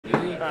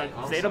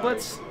Zeta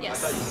Blitz?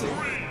 Yes.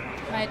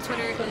 My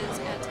Twitter is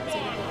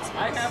 @ZetaBlitz.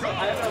 I have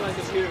it on my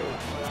computer.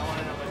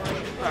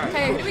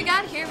 Okay, who do we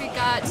got here? We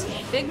got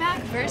Big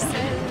Mac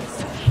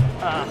versus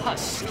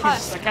Husk.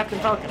 Husk. He's Captain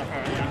Falcon,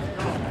 apparently.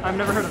 I've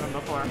never heard of him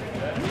before.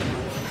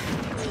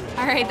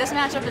 Alright, this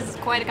matchup is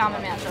quite a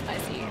common matchup, I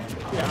see.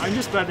 Yeah, I'm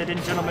just glad they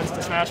didn't Gentlemen's to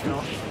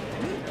Smashville.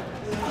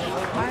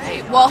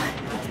 Alright, well,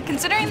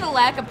 considering the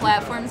lack of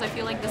platforms, I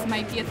feel like this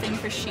might be a thing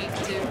for Sheik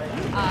to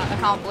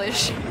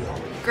accomplish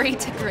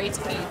great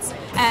feats.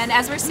 And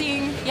as we're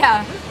seeing,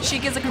 yeah,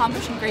 Sheik is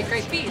accomplishing great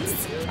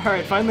feats.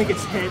 Alright, finally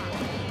gets hit.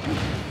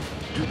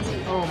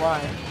 Oh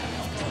my.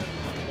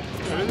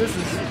 Yeah, this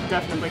is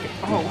definitely...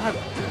 Oh, wow.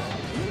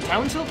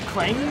 Down tilt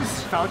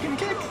Clang's Falcon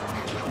Kick?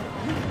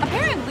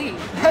 Apparently.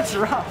 That's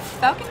rough.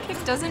 Falcon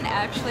Kick doesn't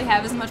actually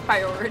have as much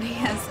priority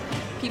as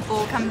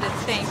people come to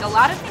think. A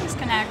lot of things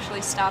can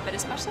actually stop it,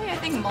 especially I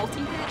think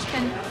multi-hit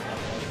can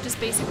just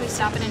basically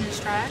stop it in its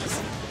tracks.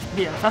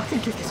 Yeah, Falcon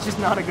Kick is just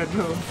not a good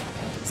move.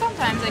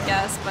 Sometimes, I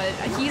guess, but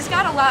he's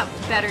got a lot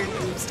better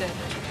moves to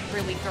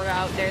really throw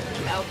out there than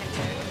Falcon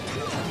Kick.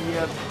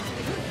 Yep.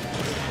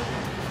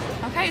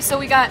 Okay, so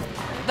we got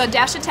the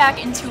dash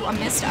attack into a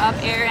missed up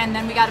air, and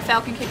then we got a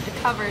Falcon Kick to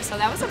cover, so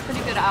that was a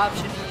pretty good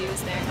option to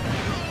use there.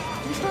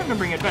 He's starting to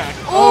bring it back.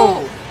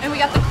 Oh! And we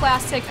got the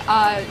classic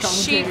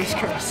Sheik.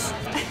 Curse.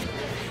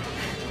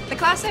 The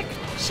classic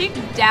Sheik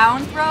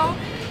down throw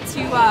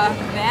to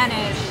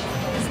vanish,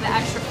 as the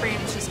extra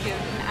frames just give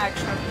an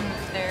extra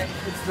move there.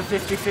 It's the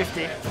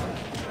 50-50.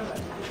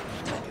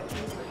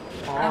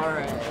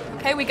 Alright.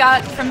 Okay, we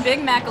got from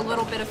Big Mac a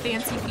little bit of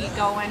fancy feet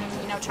going,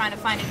 you know, trying to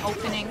find an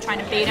opening, trying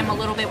to bait him a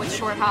little bit with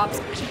short hops.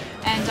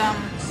 And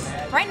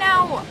right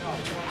now,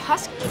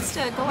 Husk needs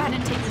to go ahead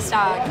and take the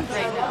stock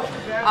right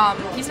now.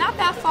 He's not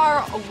that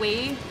far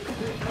away,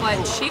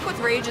 but Sheik with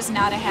Rage is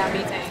not a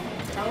happy thing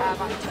to have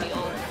on the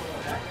field.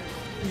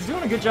 He's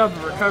doing a good job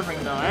of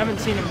recovering, though. I haven't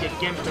seen him get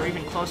gimped or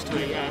even close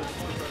to it yet.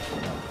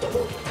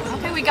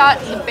 Okay, we got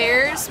the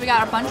bears, we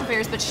got a bunch of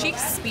bears, but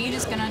Sheik's speed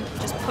is gonna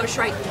just push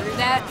right through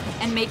that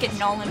and make it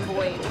null and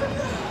void.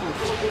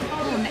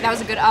 Ooh, that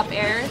was a good up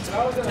air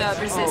to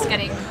resist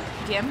getting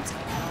gimped.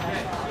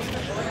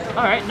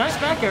 Alright, nice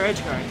back air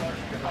edge guard.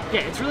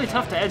 Yeah, it's really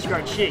tough to edge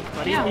guard Sheik,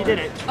 but he did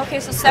it. Okay,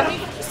 so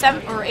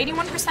 77 or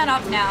 81%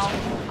 up now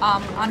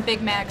on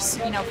Big Mac's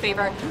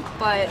favor,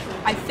 but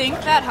I think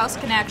that Husk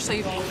can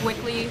actually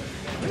quickly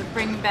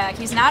bring him back.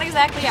 He's not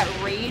exactly at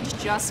rage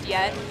just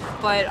yet,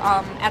 but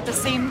at the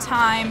same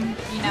time,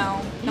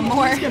 the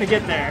more he's gonna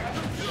get there,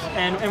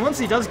 and once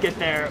he does get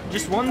there,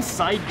 just one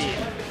side beat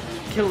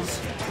kills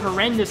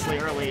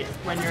horrendously early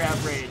when you're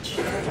at rage.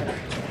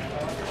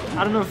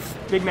 I don't know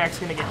if Big Mac's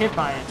gonna get hit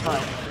by it,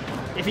 but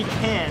if he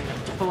can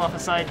pull off a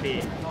side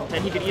B,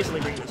 then he could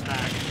easily bring this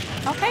back.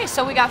 Okay,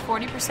 so we got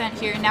 40%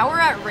 here. Now we're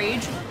at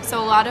rage,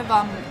 so a lot of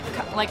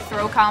like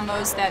throw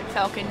combos that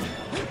Falcon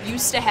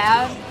used to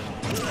have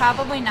is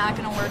probably not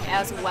going to work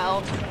as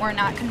well or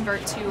not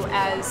convert to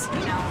as,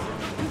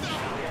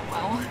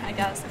 well, I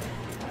guess.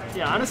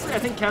 Yeah, honestly, I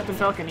think Captain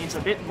Falcon needs a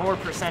bit more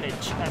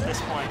percentage at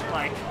this point.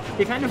 Like,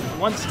 he kind of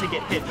wants to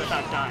get hit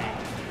without dying.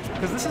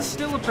 Because this is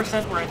still a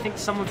percent where I think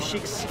some of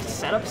Sheik's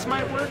setups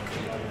might work,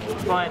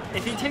 but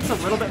if he takes a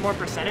little bit more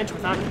percentage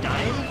without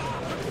dying,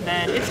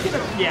 then it's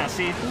gonna, yeah,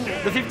 see,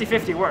 the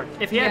 50-50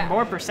 worked. If he had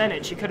more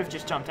percentage, he could have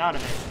just jumped out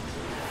of it.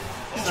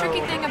 The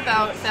tricky thing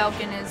about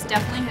Falcon is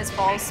definitely his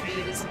fall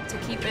speed, is to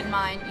keep in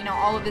mind,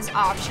 all of his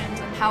options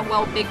and how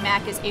well Big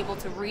Mac is able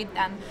to read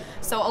them.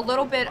 So a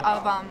little bit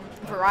of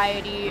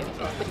variety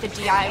with the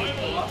DI would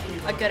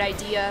be a good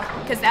idea,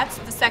 because that's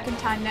the second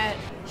time that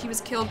he was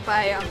killed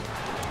by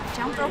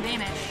down throw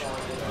vanish.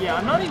 Yeah,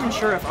 I'm not even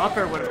sure if up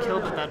air would have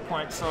killed at that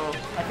point, so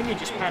I think he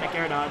just panic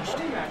air dodged.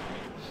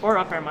 Or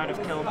up air might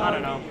have killed, I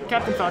don't know.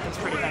 Captain Falcon's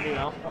pretty heavy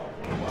though.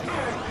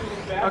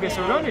 Okay,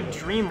 so we're going to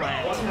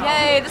Dreamland.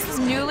 Yay, this is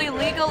newly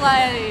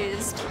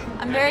legalized.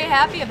 I'm very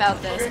happy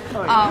about this.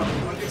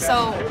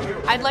 So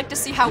I'd like to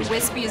see how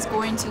Wispy is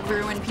going to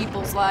ruin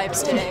people's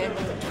lives today.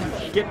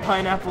 Get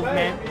pineappled,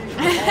 man.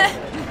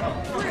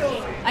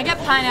 I get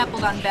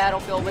pineappled on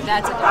Battlefield, but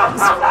that's a different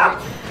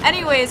story.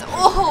 Anyways,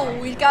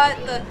 we got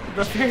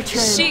the fair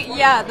train. Sheik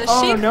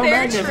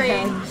fair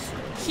train.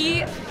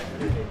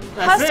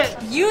 Husk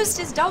used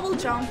his double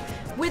jump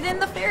within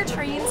the fair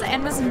trains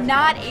and was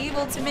not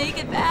able to make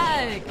it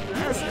back.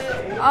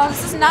 Oh,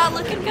 this is not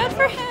looking good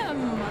for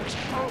him.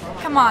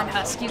 Come on,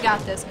 Husk, you got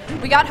this.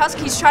 We got Husk.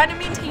 He's trying to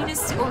maintain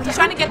he's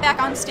trying to get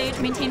back on stage,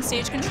 maintain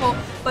stage control.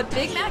 But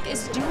Big Mac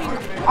is doing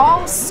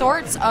all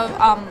sorts of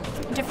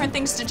different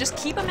things to just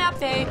keep him at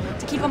bay,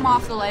 to keep him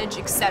off the ledge,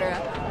 etc.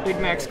 Big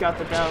Mac's got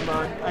the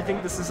download. I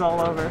think this is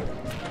all over.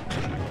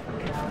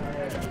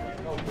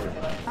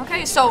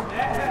 Okay, so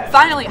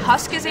finally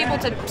Husk is able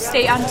to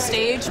stay on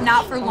stage,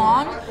 not for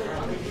long.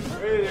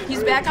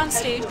 He's back on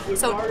stage,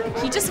 so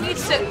he just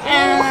needs to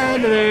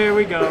and there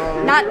we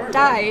go. Not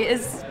die.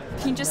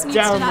 He just needs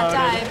to not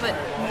die, but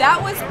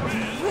that was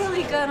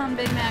really good on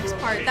Big Mac's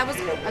part. That was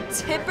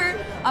a tipper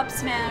up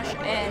smash,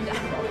 and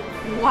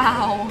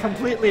wow.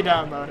 Completely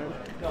downloaded.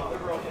 Oh,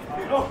 really?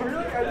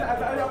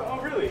 Oh,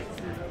 really?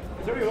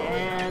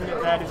 And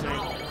that is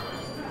a